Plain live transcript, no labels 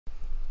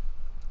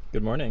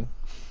Good morning.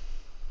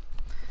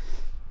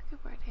 Good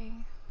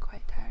morning.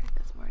 Quite tired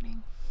this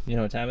morning. You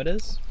know what time it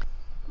is?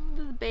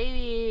 This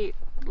baby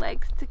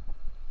likes to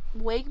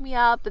wake me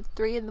up at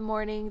 3 in the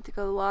morning to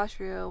go to the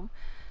washroom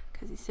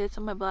because he sits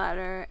on my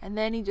bladder, and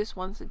then he just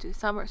wants to do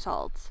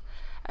somersaults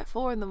at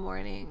 4 in the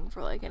morning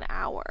for like an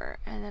hour,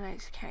 and then I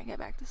just can't get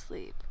back to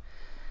sleep.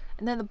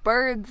 And then the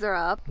birds are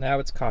up. Now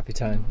it's coffee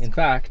time. In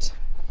fact,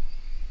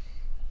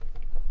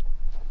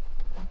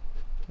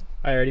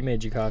 I already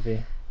made you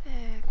coffee.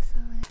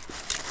 Excellent.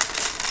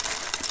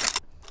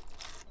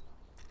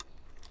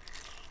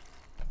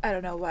 I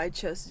don't know why I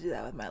chose to do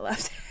that with my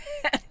left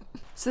hand.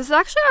 So this is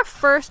actually our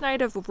first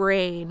night of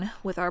rain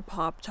with our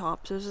pop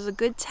top. So this is a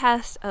good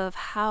test of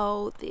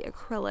how the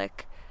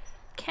acrylic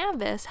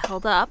canvas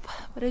held up.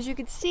 But as you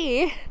can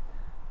see,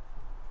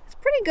 it's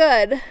pretty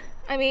good.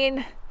 I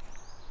mean,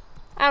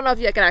 I don't know if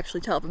you can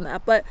actually tell from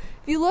that, but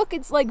if you look,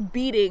 it's like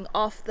beating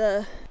off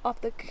the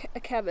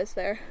canvas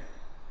there,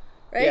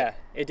 right? Yeah,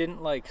 it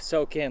didn't like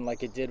soak in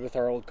like it did with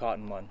our old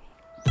cotton one.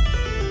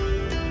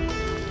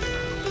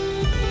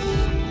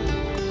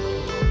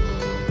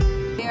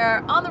 We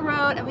are on the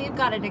road and we've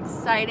got an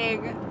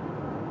exciting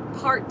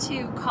part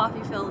 2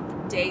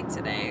 coffee-filled day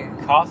today.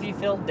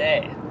 Coffee-filled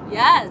day.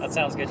 Yes. That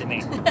sounds good to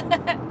me.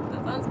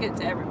 That sounds good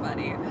to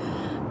everybody.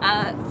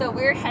 So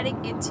we're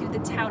heading into the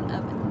town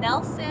of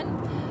Nelson,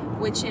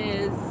 which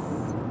is...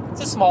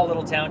 It's a small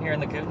little town here in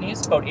the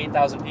Kootenays, about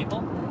 8,000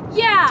 people.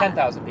 Yeah.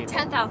 10,000 people.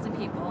 10,000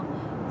 people.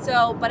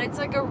 So, but it's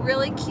like a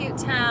really cute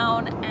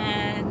town,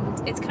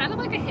 and it's kind of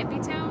like a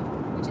hippie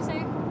town, would you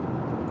say?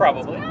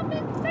 Probably. Yeah,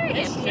 it's very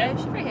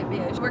hippie-ish, very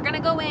hippie-ish. We're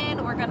gonna go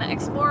in, we're gonna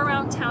explore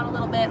around town a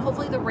little bit.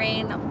 Hopefully the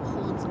rain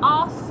holds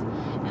off,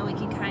 and we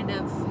can kind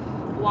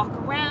of walk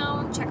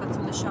around, check out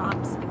some of the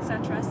shops,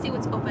 etc. See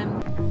what's open.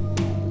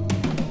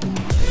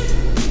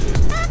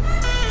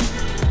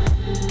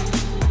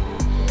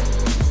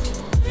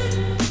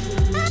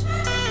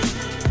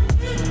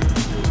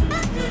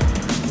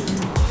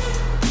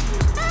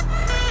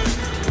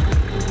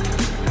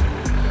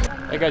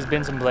 That guy's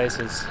been some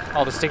places.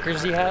 All the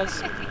stickers he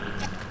has?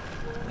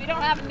 We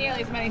don't have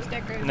nearly as many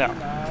stickers. No.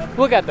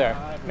 We'll get there.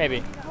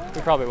 Maybe.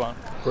 We probably won't.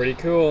 Pretty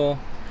cool.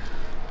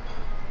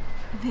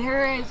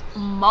 There is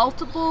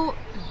multiple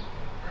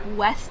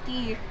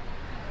Westie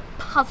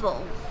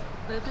puzzles.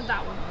 Look at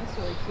that one, that's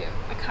really cute.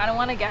 I kind of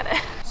want to get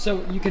it.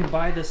 So you can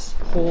buy this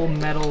whole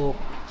metal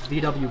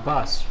VW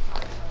bus.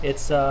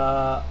 It's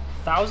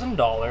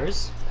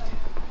 $1,000,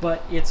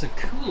 but it's a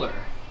cooler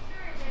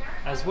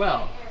as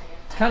well.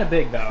 It's kind of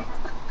big though.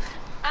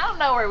 I don't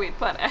know where we'd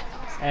put it.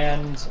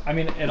 And I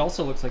mean, it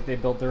also looks like they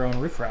built their own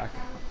roof rack.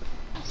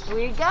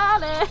 We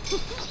got it.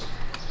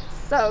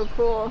 So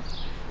cool.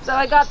 So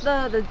I got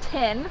the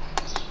tin.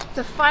 It's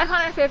a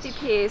 550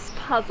 piece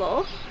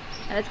puzzle,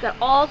 and it's got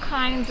all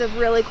kinds of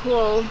really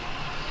cool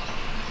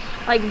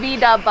like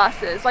VW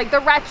buses, like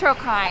the retro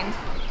kind.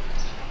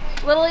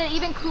 Little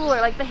even cooler,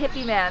 like the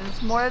hippie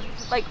vans. More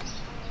like,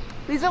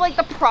 these are like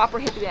the proper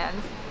hippie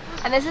vans.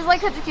 And this is like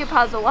such a cute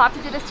puzzle. We'll have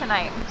to do this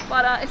tonight.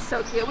 But it's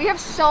so cute. We have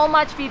so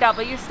much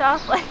VW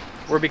stuff. Like,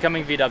 We're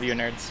becoming VW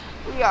nerds.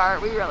 we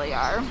are, we really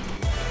are.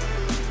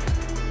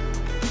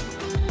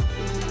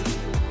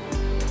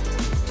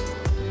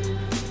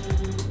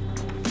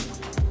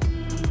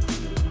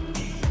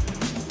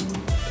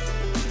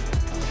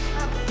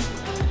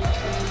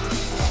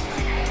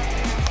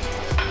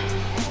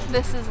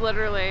 This is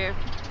literally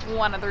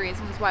one of the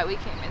reasons why we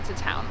came into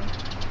town,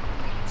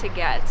 to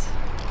get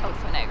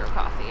HOUSE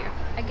coffee.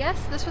 I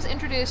guess this was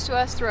introduced to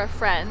us through our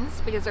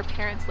friends because their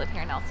parents live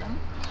here in Nelson,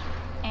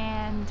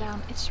 and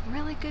it's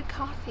really good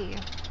coffee.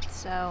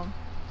 So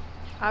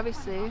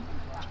obviously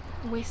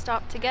we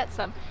stopped to get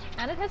some,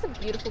 and it has a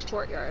beautiful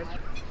courtyard.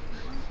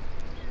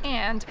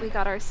 And we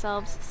got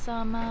ourselves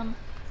some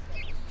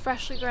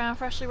freshly ground,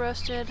 freshly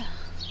roasted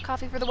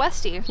coffee for the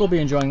Westie. We'll be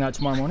enjoying that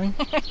tomorrow morning.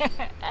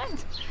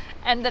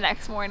 and the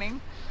next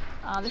morning.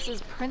 This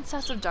is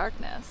Princess of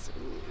Darkness.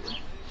 Ooh.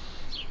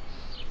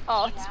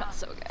 Oh, it smells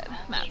so good.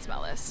 Matt,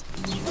 smell this.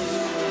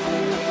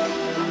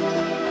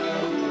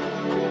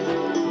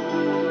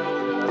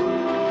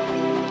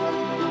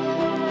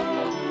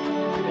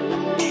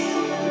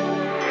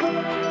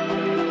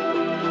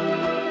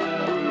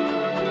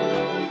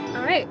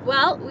 Alright,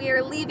 well, we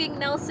are leaving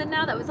Nelson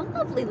now. That was a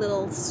lovely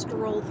little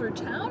stroll through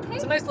town. Hey?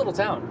 It's a nice little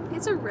town.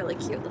 It's a really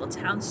cute little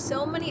town.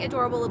 So many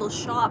adorable little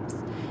shops,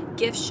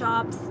 gift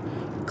shops,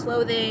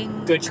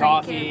 clothing, Good trinkets,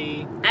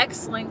 coffee.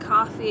 excellent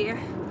coffee.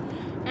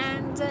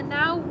 And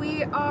now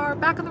we are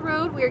back on the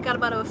road. We've got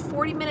about a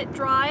 40-minute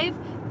drive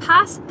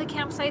past the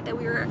campsite that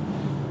we were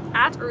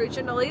at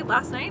originally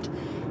last night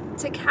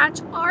to catch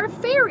our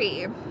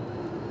ferry.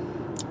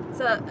 It's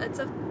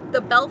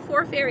the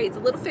Belfour ferry. It's a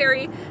little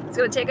ferry. It's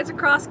going to take us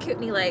across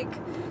Kootenay Lake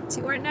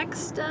to our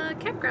next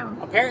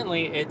campground.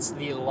 Apparently, it's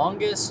the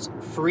longest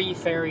free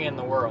ferry in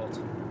the world,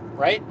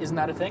 right? Isn't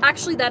that a thing?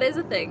 Actually, that is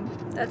a thing.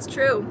 That's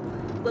true.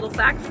 Little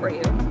fact for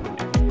you.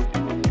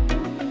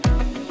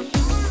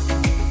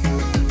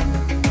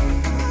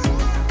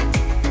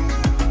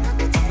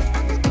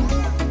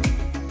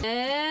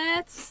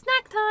 it's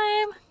snack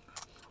time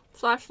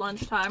 /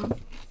 lunchtime.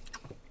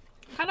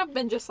 Kind of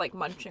been just like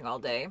munching all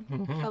day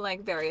for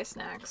like various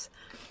snacks.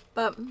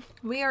 But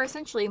we are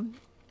essentially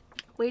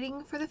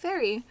waiting for the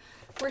ferry.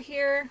 We're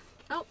here.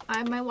 Oh,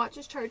 my watch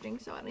is charging,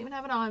 so I don't even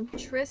have it on.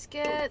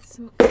 Triscuits,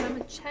 some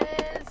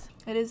sandwiches.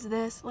 It is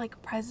this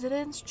like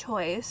President's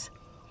Choice.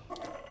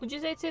 Would you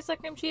say it tastes like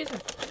cream cheese?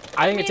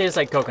 I think it tastes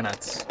like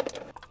coconuts.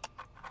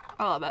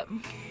 I love it.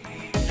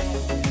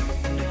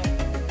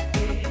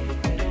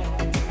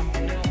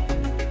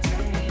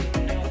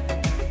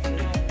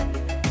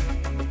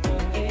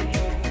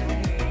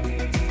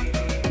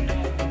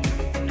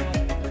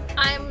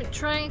 I'm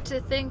trying to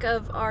think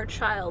of our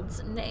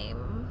child's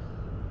name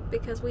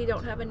because we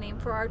don't have a name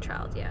for our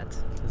child yet.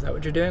 Is that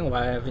what you're doing?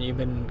 Why haven't you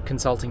been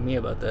consulting me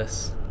about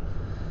this?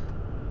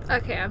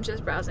 Okay, I'm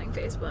just browsing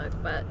Facebook,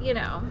 but you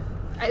know,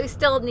 I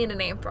still need a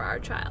name for our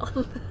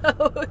child.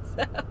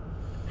 So,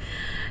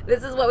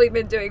 this is what we've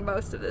been doing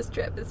most of this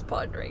trip, is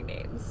pondering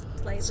names.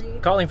 Slightly.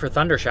 Calling for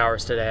thunder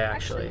showers today,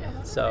 actually.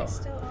 So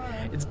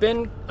it's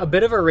been a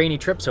bit of a rainy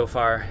trip so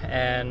far,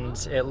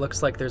 and it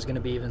looks like there's going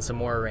to be even some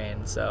more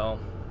rain. So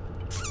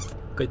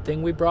good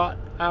thing we brought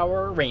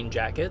our rain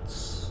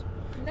jackets.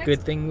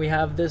 Good thing we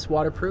have this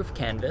waterproof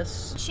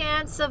canvas.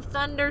 Chance of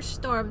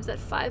thunderstorms at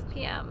 5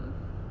 p.m.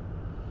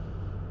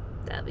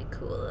 That'd be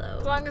cool though.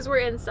 As long as we're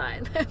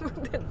inside,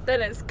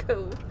 then it's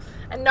cool.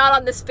 And not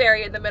on this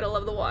ferry in the middle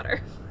of the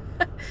water.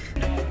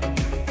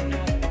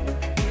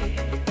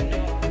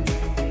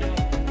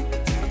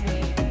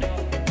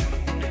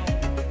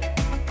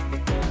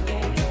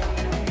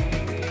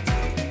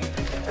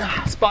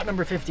 Spot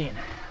number 15.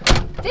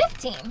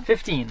 15?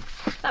 15.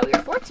 Thought we were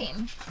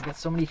 14. I've got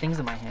so many things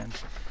in my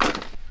hand.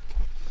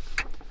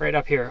 Right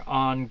up here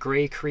on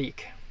Gray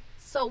Creek.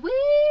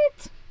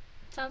 Sweet!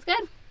 Sounds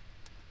good.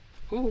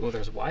 Ooh,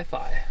 there's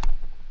Wi-Fi.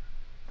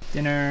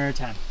 Dinner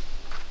time.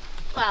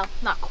 Well,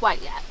 not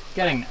quite yet.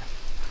 Getting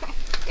there.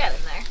 Get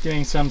in there.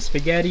 Doing some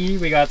spaghetti.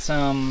 We got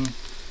some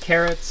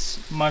carrots,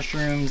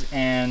 mushrooms,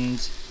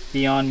 and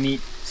Beyond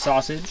Meat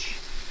sausage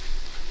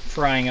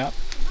frying up.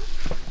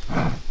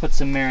 Put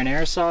some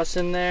marinara sauce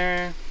in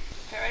there.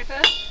 Okay, ready for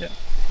this? Yeah.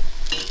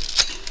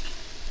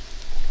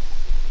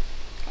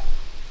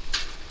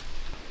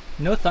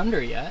 No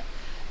thunder yet.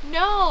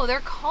 No, they're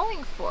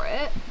calling for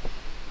it.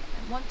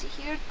 I want to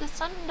hear the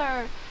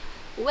thunder.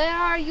 Where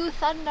are you,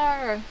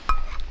 thunder?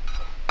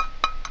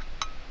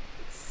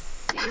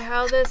 Let's see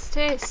how this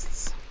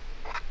tastes.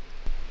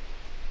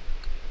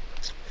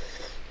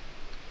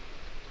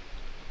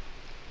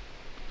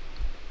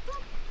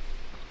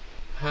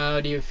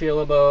 How do you feel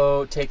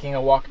about taking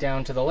a walk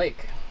down to the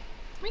lake?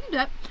 We can do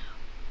it.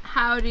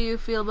 How do you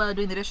feel about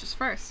doing the dishes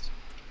first?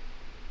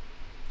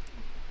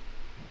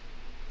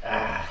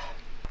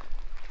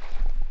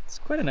 It's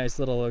quite a nice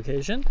little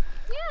location.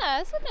 Yeah,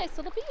 it's a nice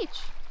little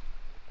beach.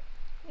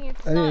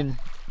 I mean,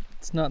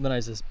 it's not the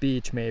nicest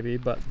beach maybe,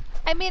 but...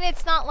 I mean,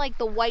 it's not like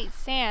the white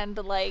sand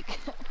like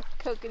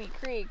Kokanee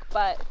Creek,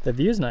 but... The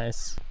view's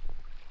nice.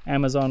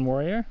 Amazon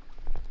warrior?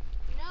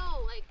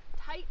 No, like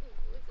Titan.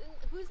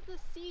 Who's the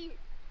sea?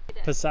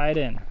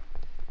 Poseidon.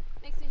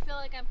 Makes me feel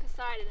like I'm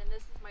Poseidon and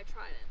this is my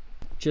trident.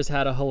 Just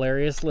had a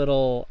hilarious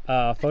little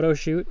photo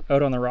shoot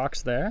out on the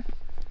rocks there.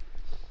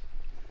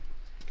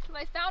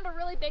 I found a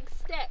really big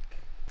stick.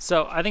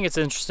 So I think it's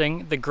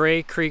interesting. The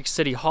Gray Creek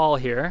City Hall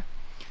here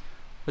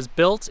was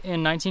built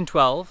in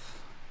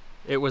 1912.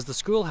 It was the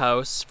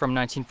schoolhouse from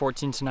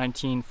 1914 to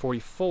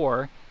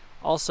 1944.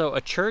 Also a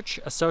church,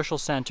 a social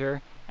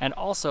center, and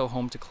also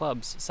home to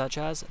clubs such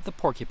as the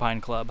Porcupine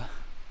Club.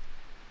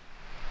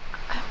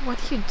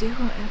 What do you do?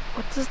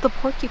 What does the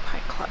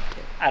Porcupine Club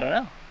do? I don't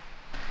know.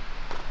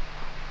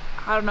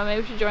 I don't know,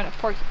 maybe we should join a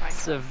Porcupine Club.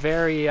 It's a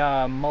very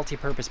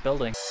multi-purpose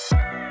building.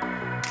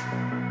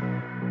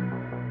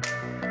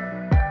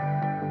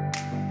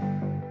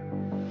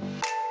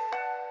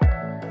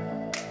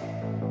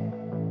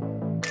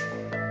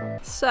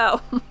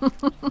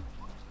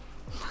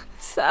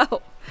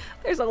 So,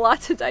 there's a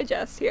lot to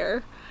digest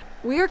here.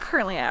 We are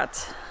currently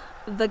at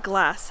the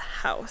Glass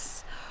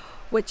House,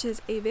 which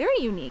is a very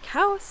unique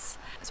house.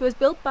 So it was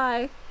built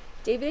by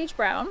David H.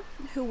 Brown,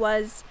 who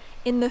was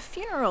in the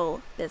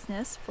funeral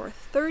business for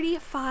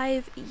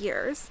 35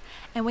 years.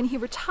 And when he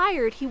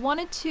retired, he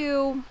wanted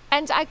to,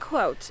 and I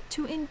quote,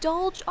 to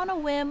indulge on a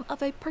whim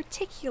of a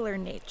particular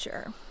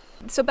nature.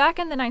 So back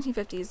in the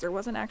 1950s, there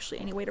wasn't actually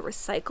any way to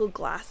recycle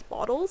glass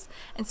bottles.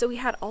 And so he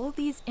had all of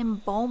these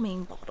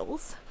embalming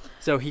bottles.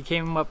 So he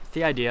came up with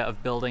the idea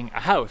of building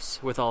a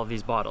house with all of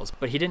these bottles,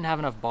 but he didn't have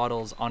enough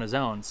bottles on his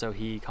own. So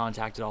he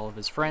contacted all of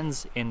his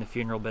friends in the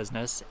funeral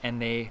business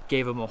and they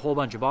gave him a whole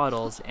bunch of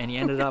bottles and he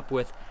ended up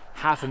with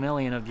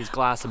 500,000 of these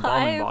glass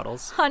embalming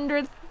bottles.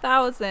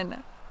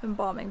 500,000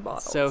 embalming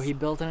bottles. So he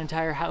built an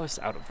entire house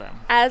out of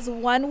them. As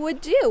one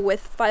would do with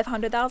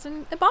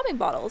 500,000 embalming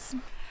bottles.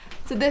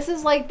 So this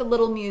is like the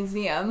little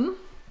museum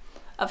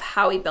of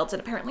how he built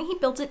it. Apparently he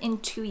built it in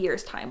 2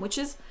 years' time, which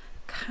is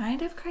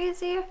kind of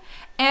crazy.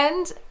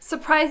 And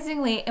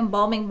surprisingly,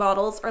 embalming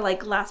bottles, or like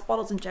glass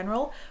bottles in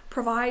general,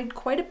 provide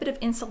quite a bit of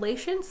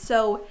insulation.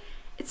 So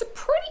It's a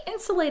pretty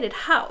insulated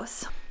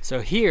house.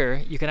 So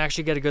here you can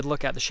actually get a good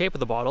look at the shape of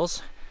the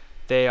bottles.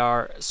 They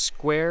are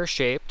square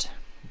shaped.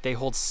 They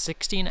hold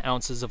 16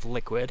 ounces of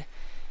liquid,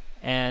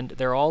 and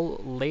they're all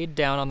laid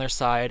down on their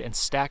side and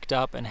stacked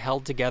up and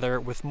held together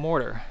with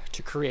mortar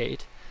to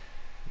create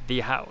the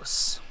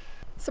house.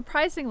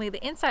 Surprisingly,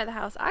 the inside of the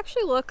house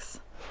actually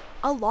looks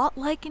a lot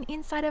like an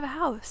inside of a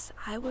house.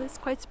 I was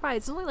quite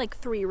surprised. It's only like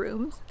 3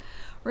 rooms,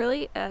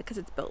 really, because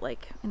it's built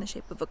like in the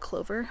shape of a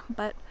clover,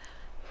 but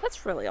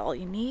that's really all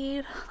you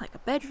need. Like a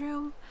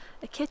bedroom,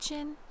 a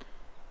kitchen,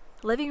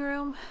 living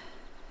room.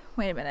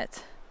 Wait a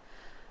minute.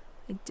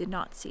 I did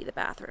not see the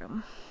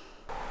bathroom.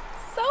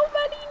 So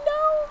many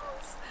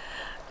gnomes!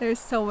 There's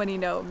so many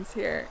gnomes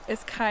here.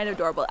 It's kind of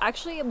adorable.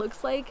 Actually, it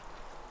looks like,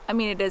 I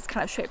mean, it is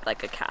kind of shaped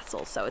like a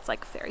castle, so it's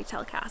like fairy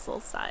tale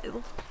castle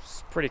style.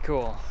 It's pretty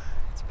cool.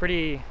 It's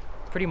pretty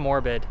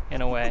morbid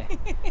in a way.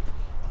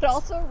 But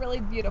also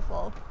really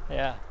beautiful.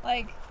 Yeah.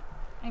 Like,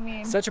 I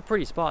mean... Such a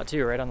pretty spot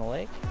too, right on the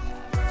lake.